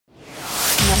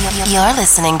You're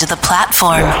listening to The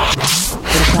Platform.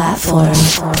 The Platform,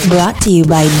 brought to you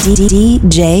by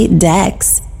DJ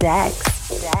Dex.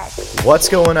 What's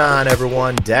going on,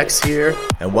 everyone? Dex here,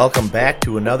 and welcome back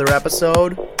to another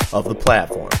episode of The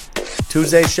Platform.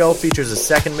 Tuesday's show features a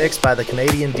second mix by the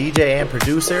Canadian DJ and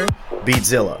producer,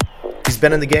 Beatzilla. He's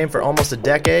been in the game for almost a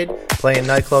decade, playing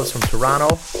nightclubs from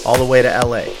Toronto all the way to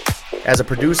LA. As a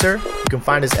producer, you can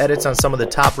find his edits on some of the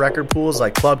top record pools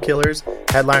like Club Killers,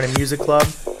 Headlining Music Club,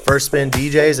 First Spin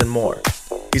DJs, and more.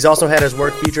 He's also had his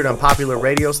work featured on popular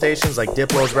radio stations like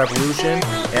Diplo's Revolution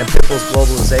and Pitbull's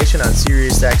Globalization on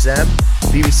SiriusXM,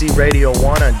 BBC Radio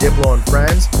 1 on Diplo and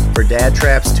Friends for Dad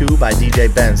Traps 2 by DJ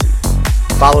Benzi.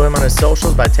 Follow him on his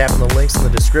socials by tapping the links in the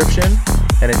description,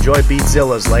 and enjoy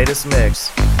Beatzilla's latest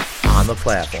mix on The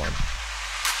Platform.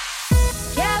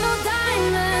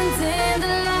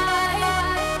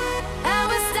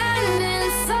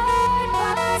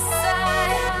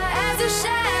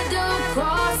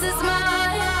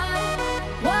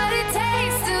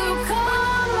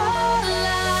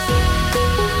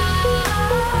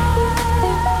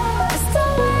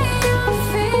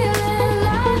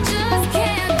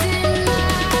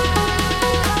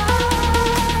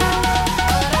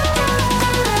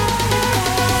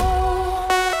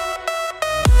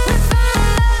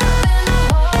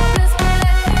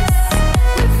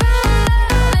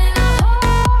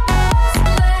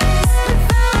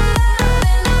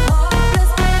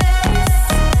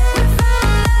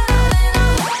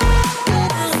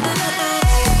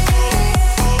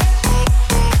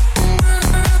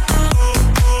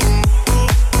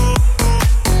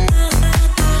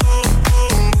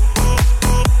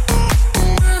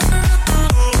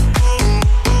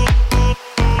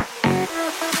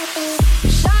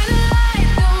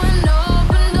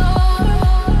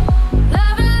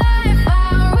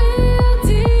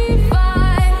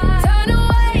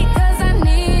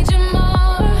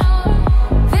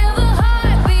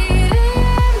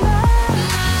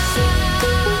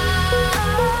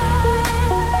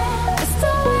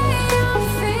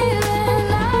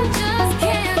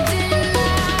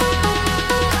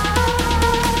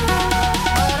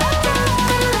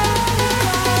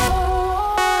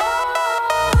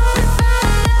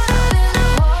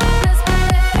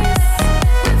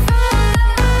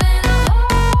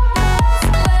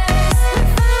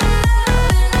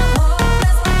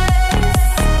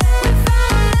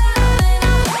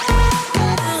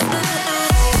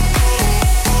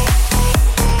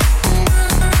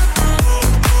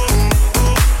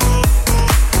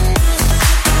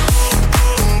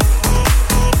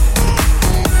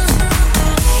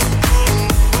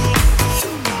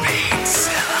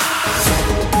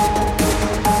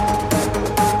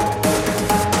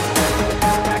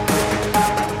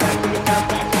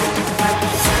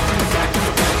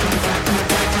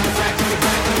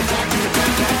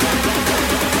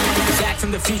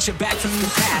 Back from the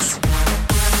past.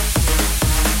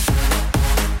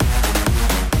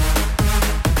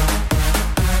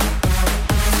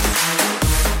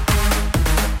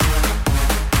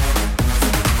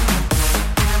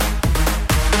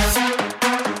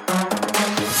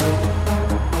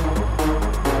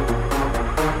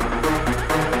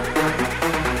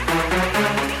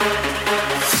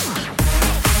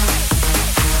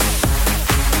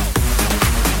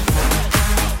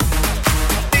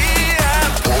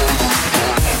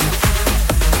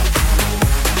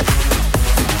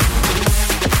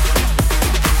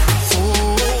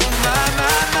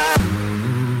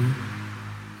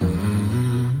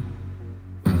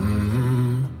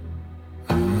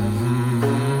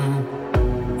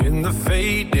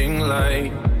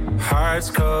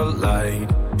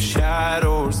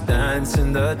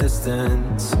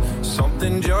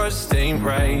 Something just ain't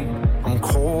right. I'm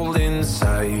cold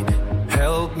inside.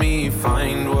 Help me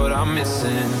find what I'm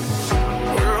missing.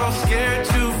 We're all scared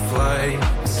to fly,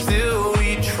 still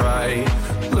we try.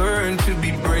 Learn to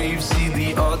be brave, see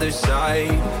the other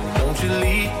side. Won't you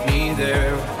lead me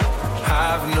there?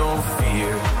 Have no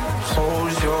fear.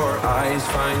 Close your eyes,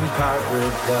 find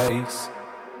paradise.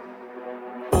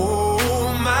 Oh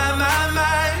my, my,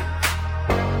 my.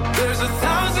 There's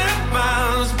 1,000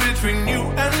 miles between you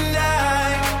and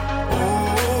I.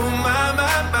 Oh my,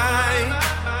 my, my.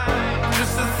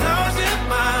 Just 1,000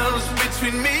 miles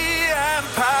between me and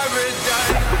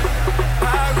paradise.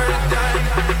 Paradise.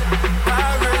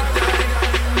 Paradise. Paradise.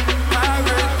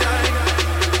 Paradise.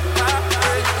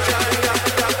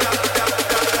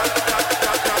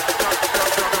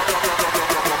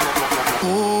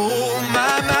 Oh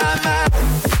my, my, my.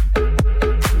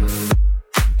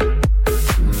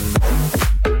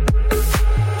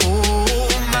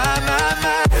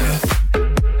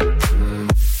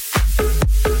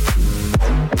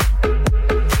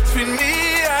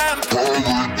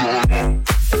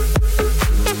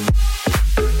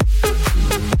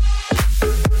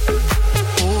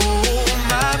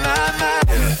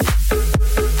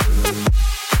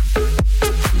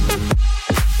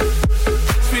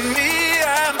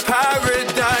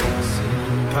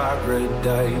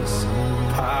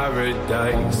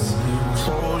 paradise.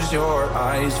 Close your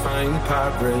eyes, find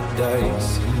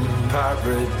paradise.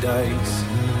 Paradise,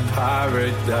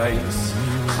 paradise.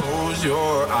 Close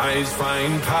your eyes,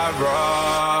 find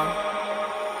para.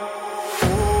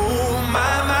 Oh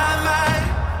my, my, my.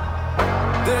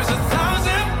 There's 1,000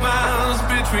 miles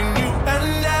between you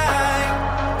and I.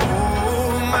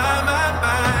 Oh my, my,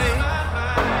 my.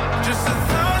 Just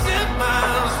 1,000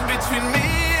 miles between me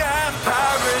and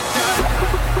paradise.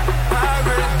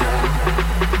 Paradise,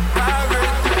 paradise,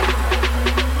 paradise.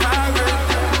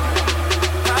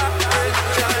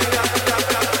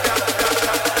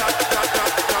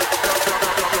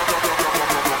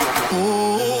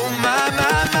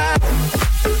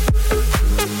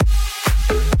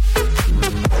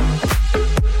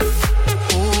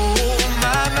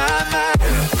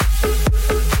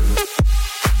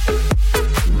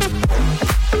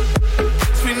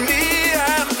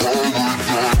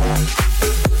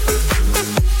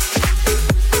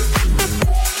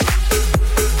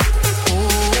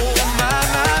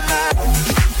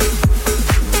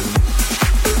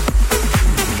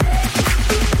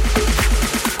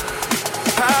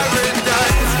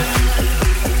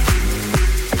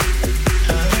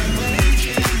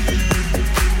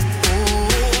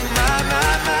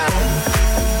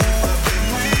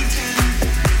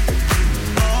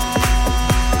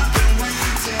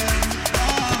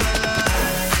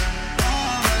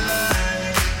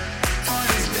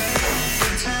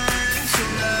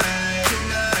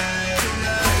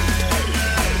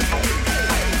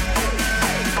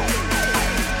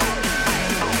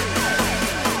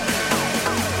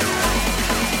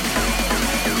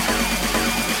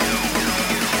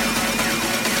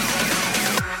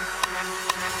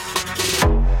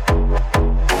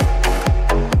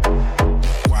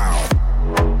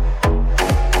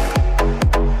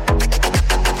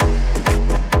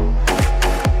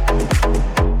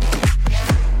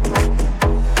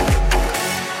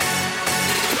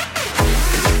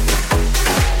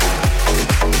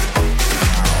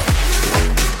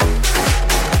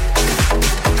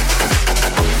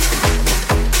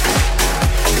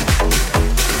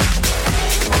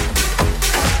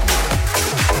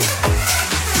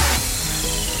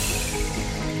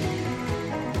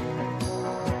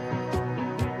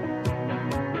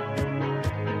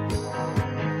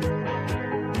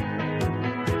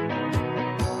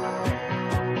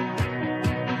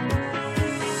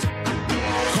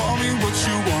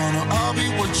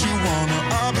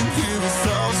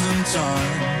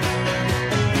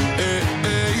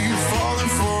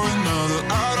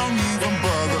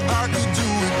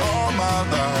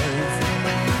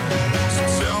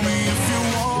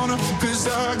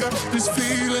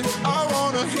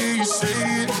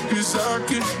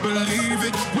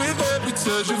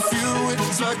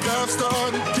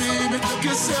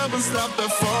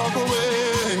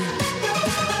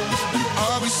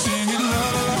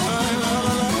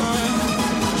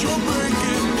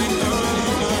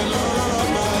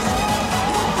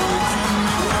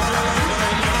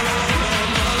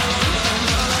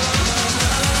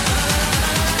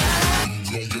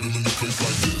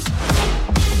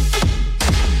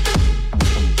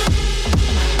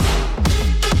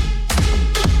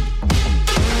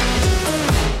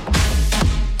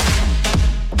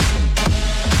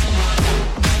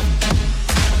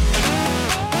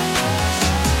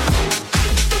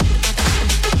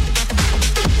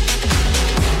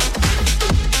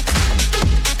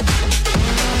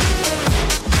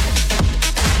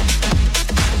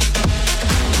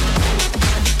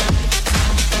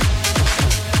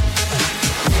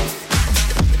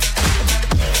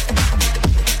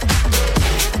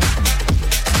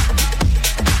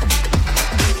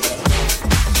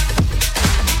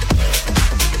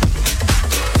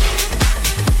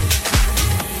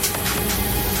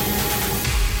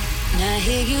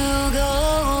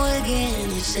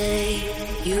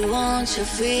 Your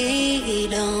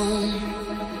freedom,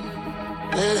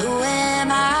 but who am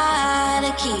I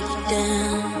to keep it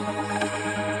down?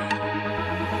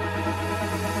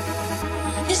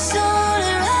 It's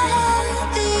only right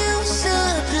that you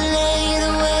should play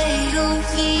the way you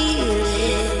feel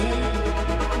it.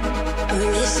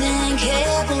 Listen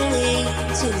carefully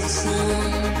to the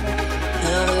sound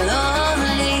of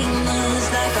loneliness,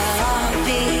 like a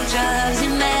heartbeat drives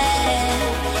you mad,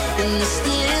 and the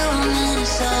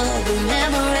stillness of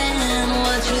remembering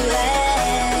what you had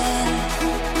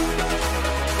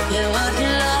and what you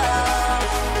love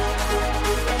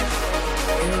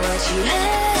and what you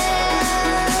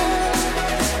had,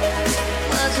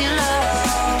 what you love.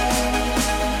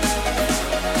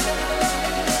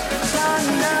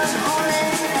 Thunder only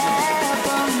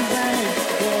happens when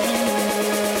it's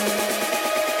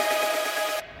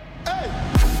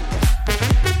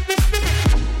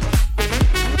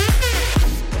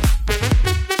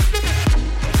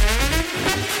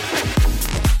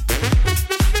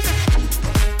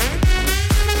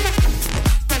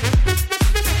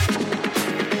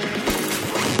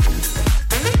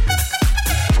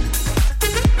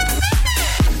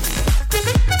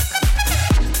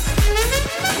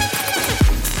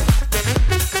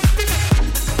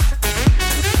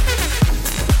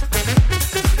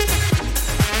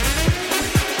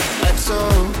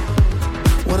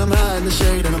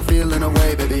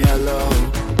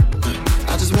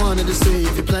to see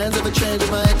if your plans ever change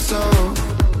with my XO.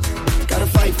 Gotta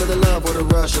fight for the love or the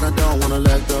rush, and I don't wanna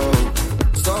let go.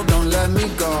 So don't let me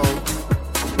go.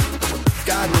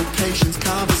 Got no patience,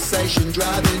 conversation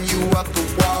driving you up the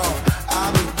wall.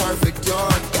 I'm imperfect, you're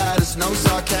a goddess, no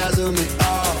sarcasm at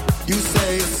all. You say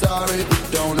you're sorry, but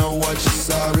don't know what you're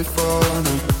sorry for.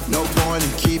 No point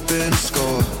in keeping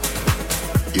score.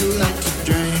 You like to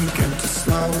drink and to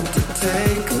smoke to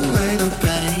take away the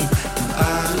pain. And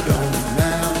I don't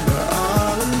remember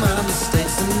all of my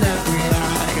mistakes and every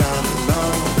I got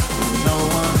alone with no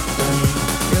one thing.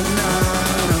 You're not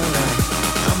alright,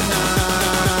 I'm not.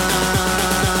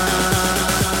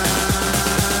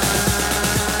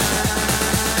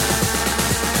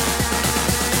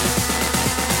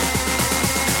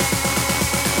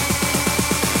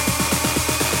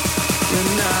 You're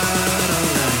not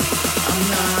alright, I'm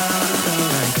not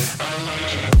alright.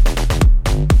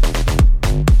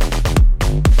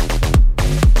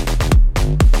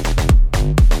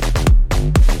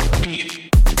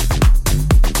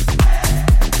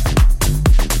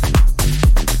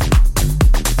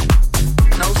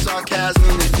 No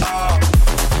sarcasm at all.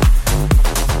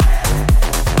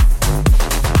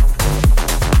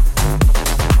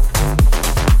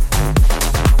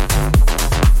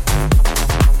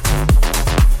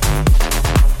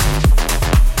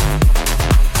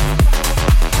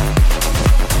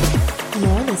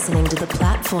 You're listening to The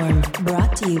Platform,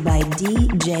 brought to you by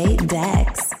DJ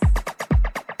Dex.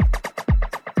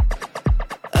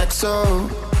 XO,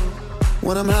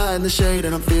 when I'm high in the shade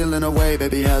and I'm feeling away,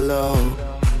 baby, hello.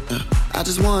 I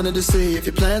just wanted to see if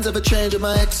your plans ever change with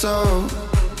my XO.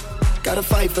 Gotta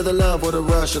fight for the love or the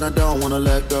rush, and I don't wanna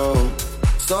let go.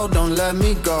 So don't let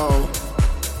me go.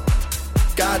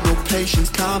 Got no patience,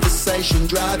 conversation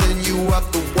driving you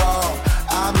up the wall.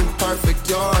 I'm imperfect,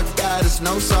 you're a goddess,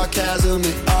 no sarcasm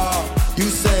at all. You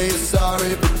say you're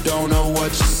sorry, but don't know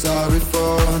what you're sorry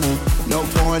for. No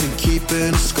point in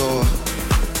keeping score.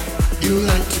 You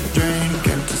like to drink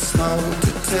and to smoke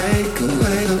to take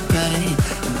away the pain.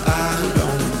 And I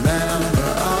don't remember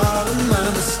all of my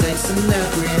mistakes and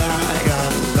every I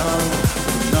got alone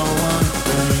with no one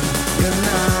thing. You're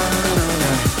not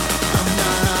alright, I'm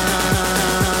not.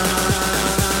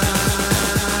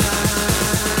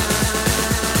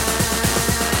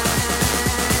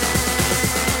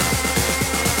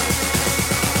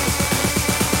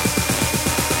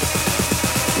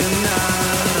 You're not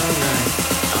alright,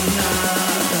 I'm not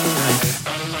alright.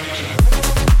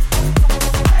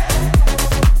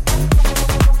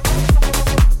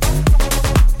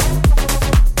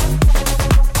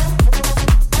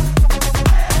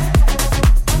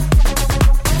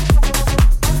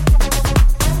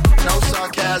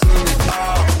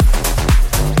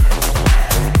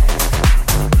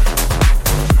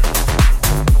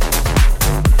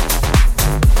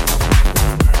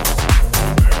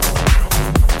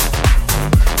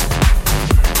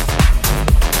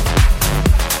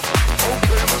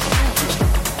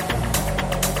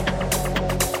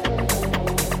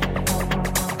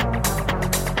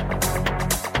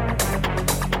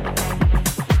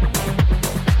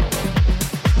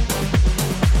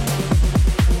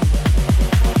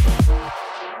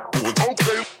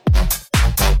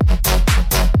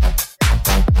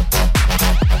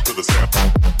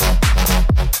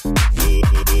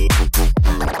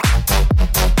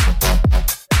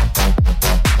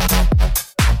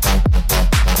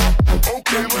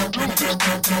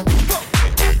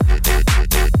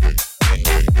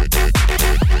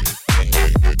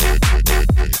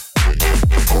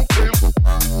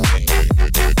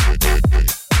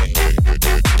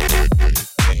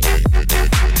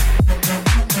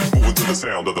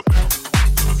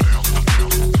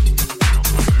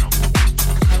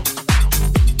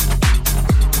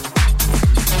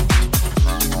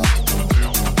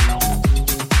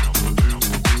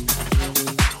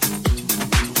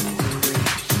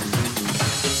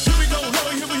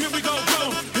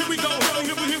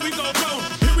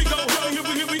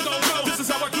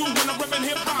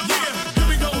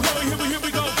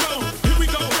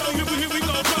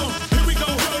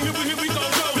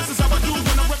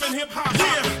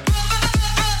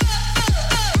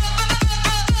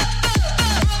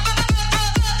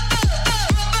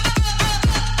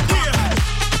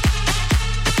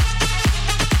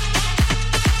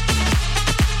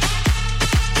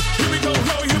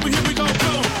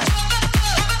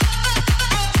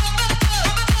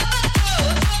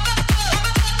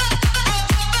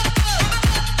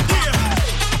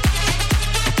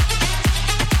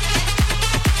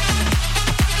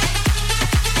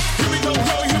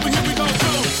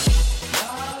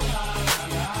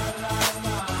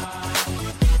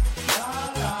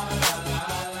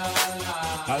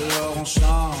 Alors on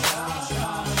chante.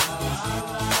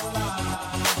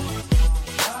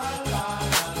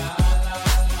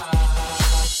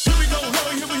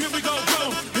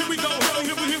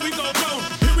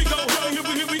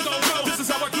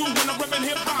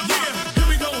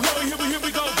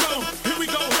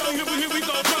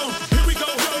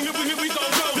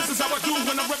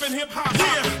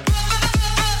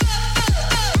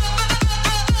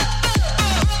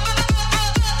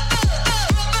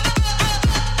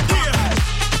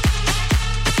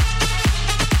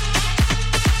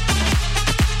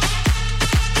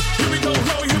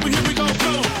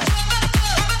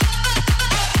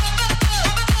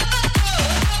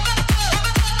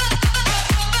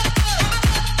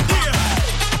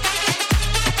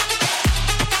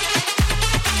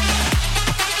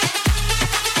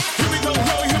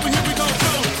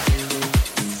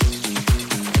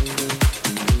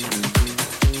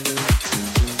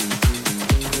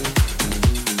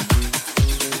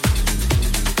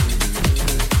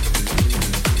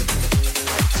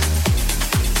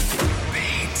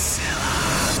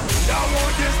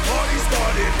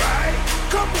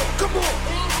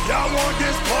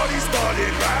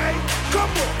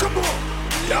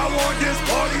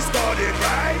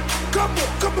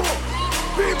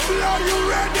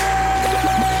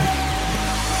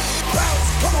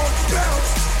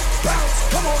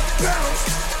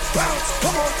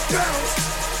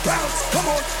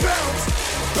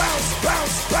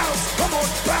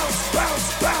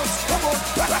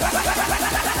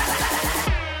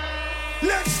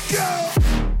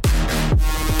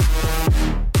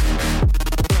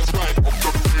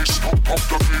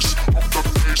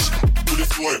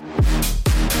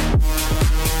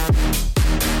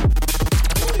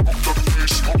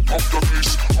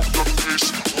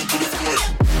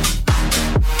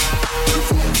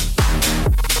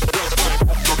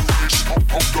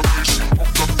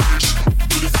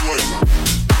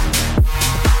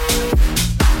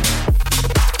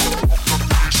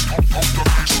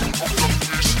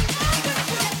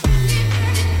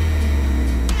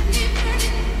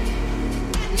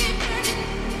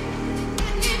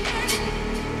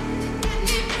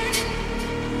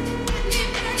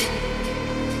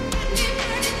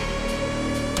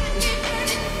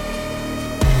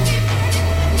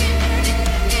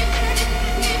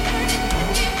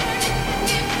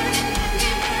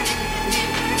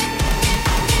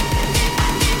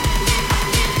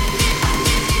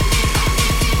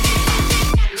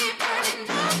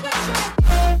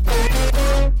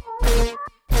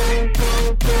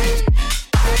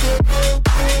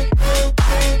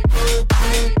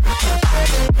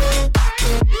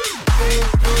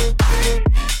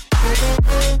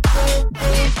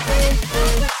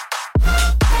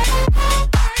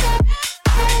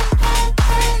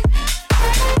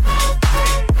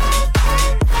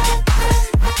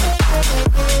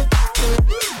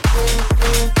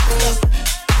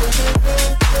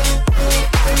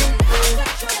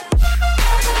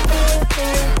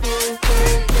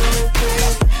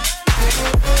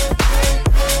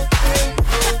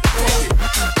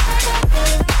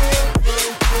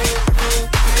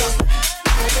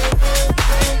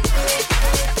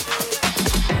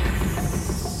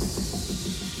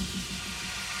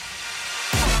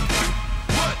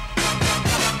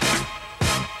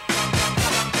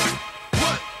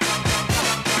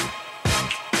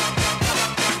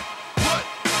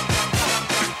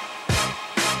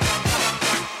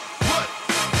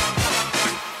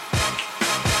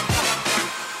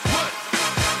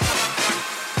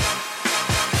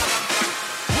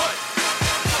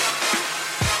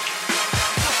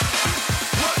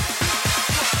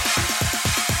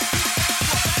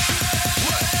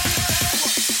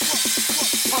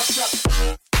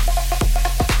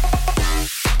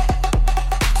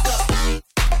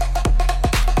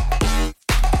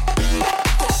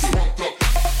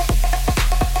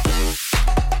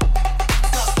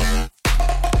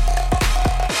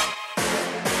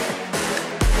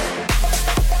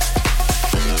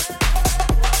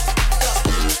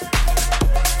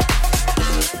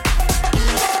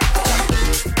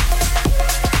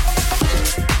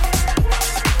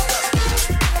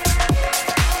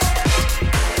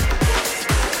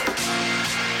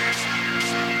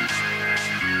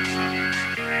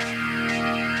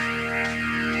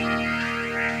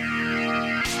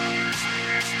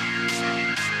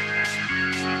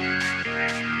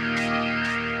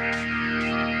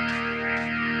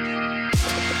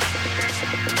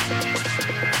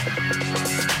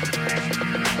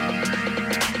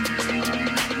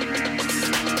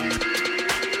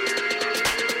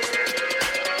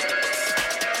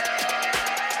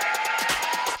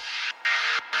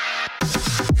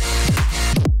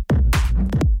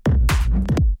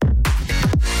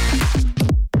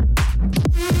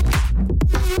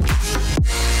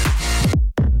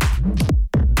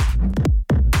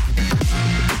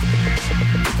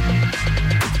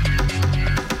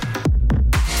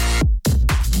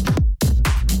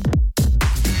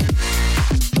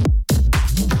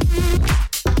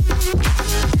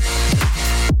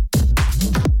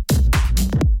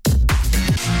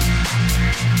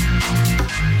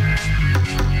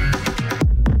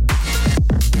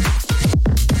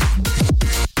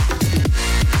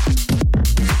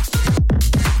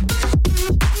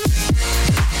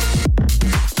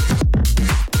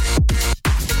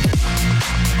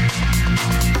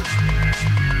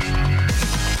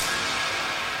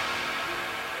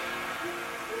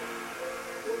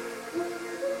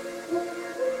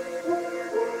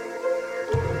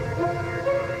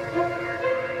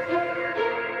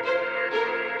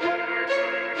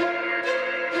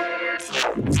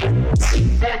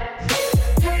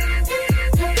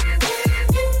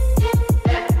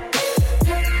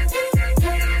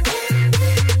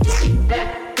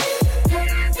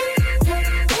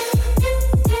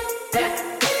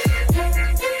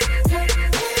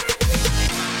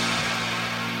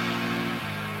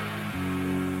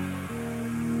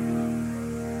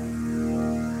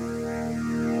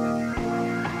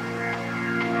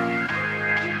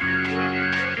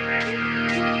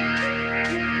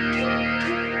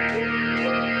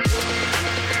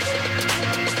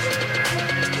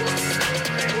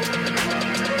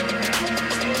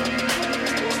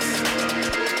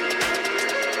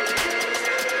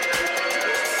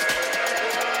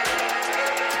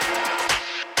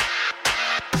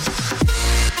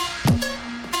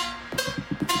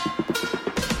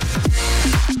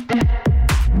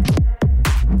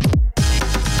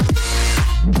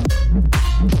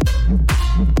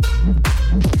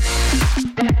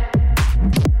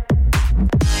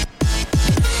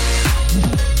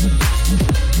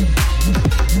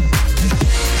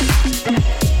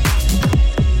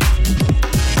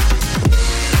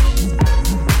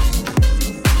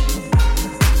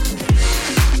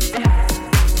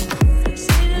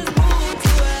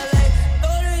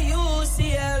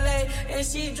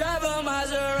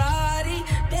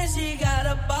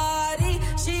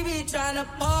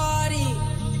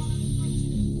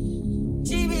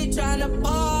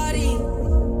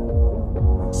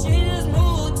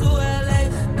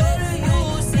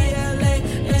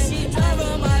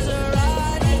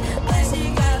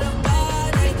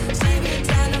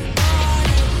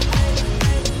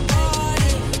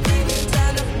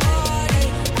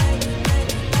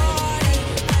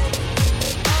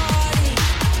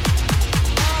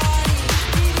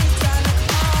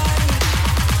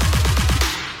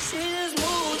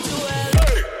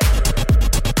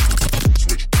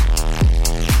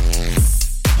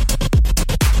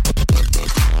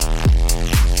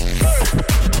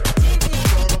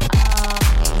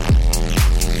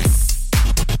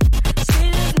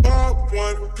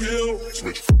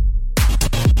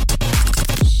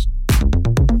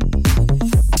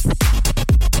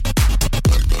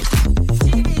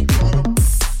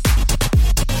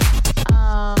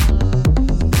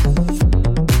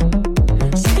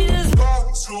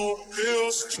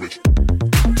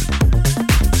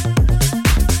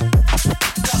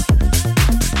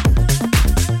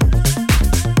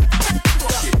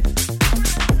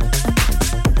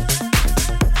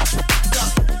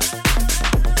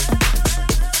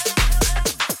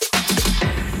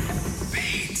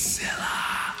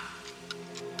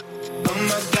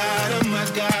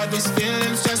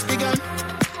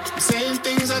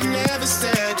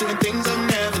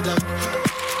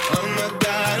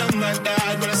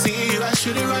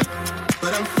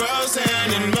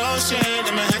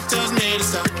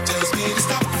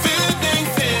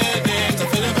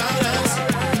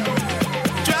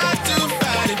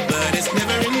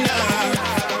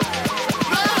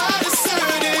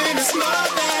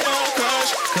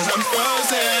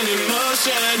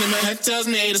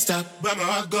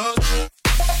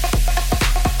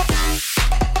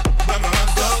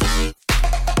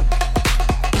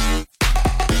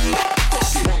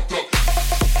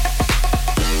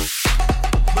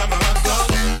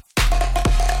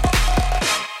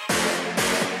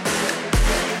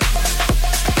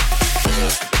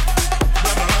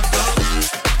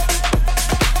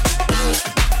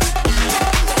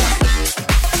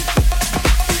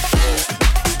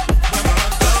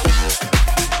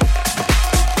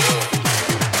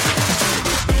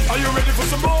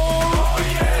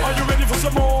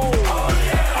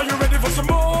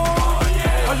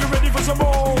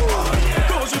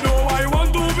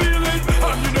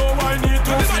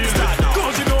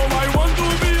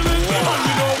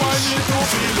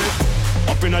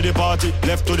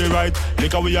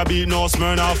 We a beat no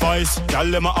Smirnoff Ice. Tell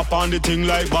them up on the thing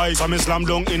like vice. I me slam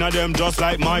dunk in a them just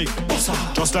like Mike.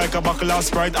 Just like a buckle of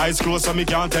Sprite. Eyes closed so me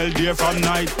can't tell day from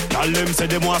night. Tell them say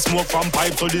they want smoke from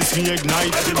pipe so this me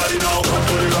ignite. Everybody now jump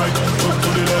to the right, jump to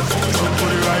the left, jump to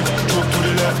the right, jump to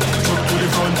the left, jump to the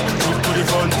front, jump to the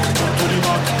front, jump to the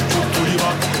back, jump to the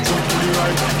back, jump to the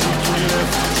right, jump to the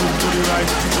left, jump to the right,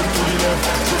 jump to the left,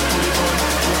 jump to the front,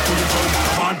 jump to the front.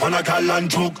 Man pan a gal and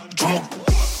choke.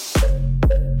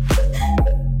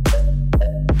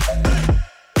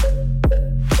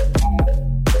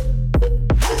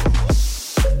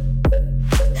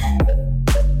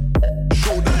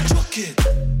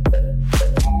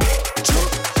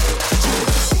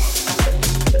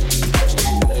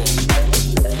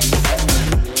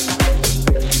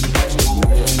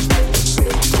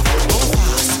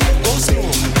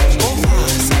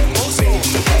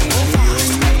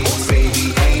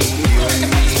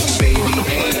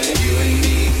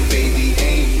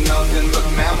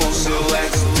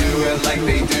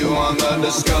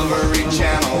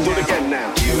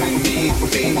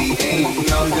 ain't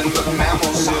nothing but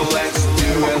mammals, so let's do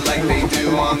it like they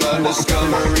do on the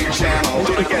Discovery Channel.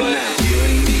 Do it again now. You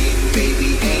and me,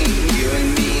 baby, ain't you and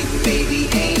me, baby,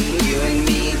 ain't you and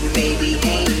me, baby,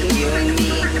 ain't you and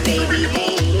me, baby,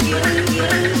 ain't you and me,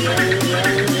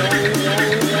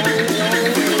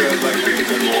 do it like they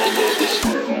do on the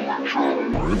Discovery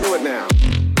Channel. Do it now.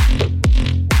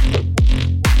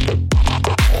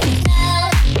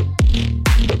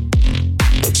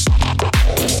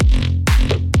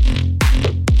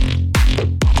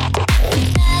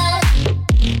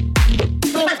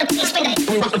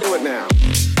 Do it now.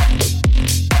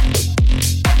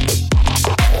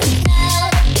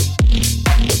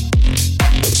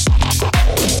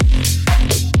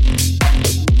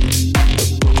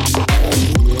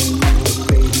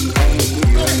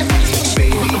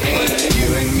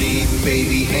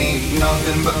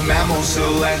 Nothing but mammals, so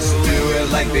let's do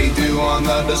it like they do on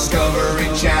the Discovery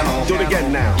Channel. Do it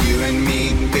again now. You and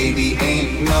me, baby,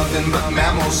 ain't nothing but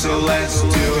mammals, so let's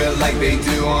do it like they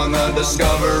do on the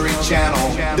Discovery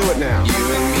Channel. Do it now. You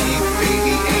and me,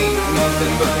 baby, ain't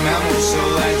nothing but mammals, so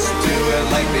let's do it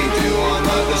like they do on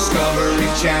the Discovery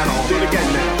Channel. Do it again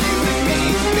now. You and me,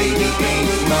 baby, ain't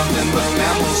nothing but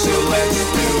mammals, so let's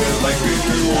do it like they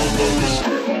do on the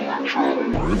Discovery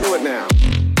Channel. Do it now.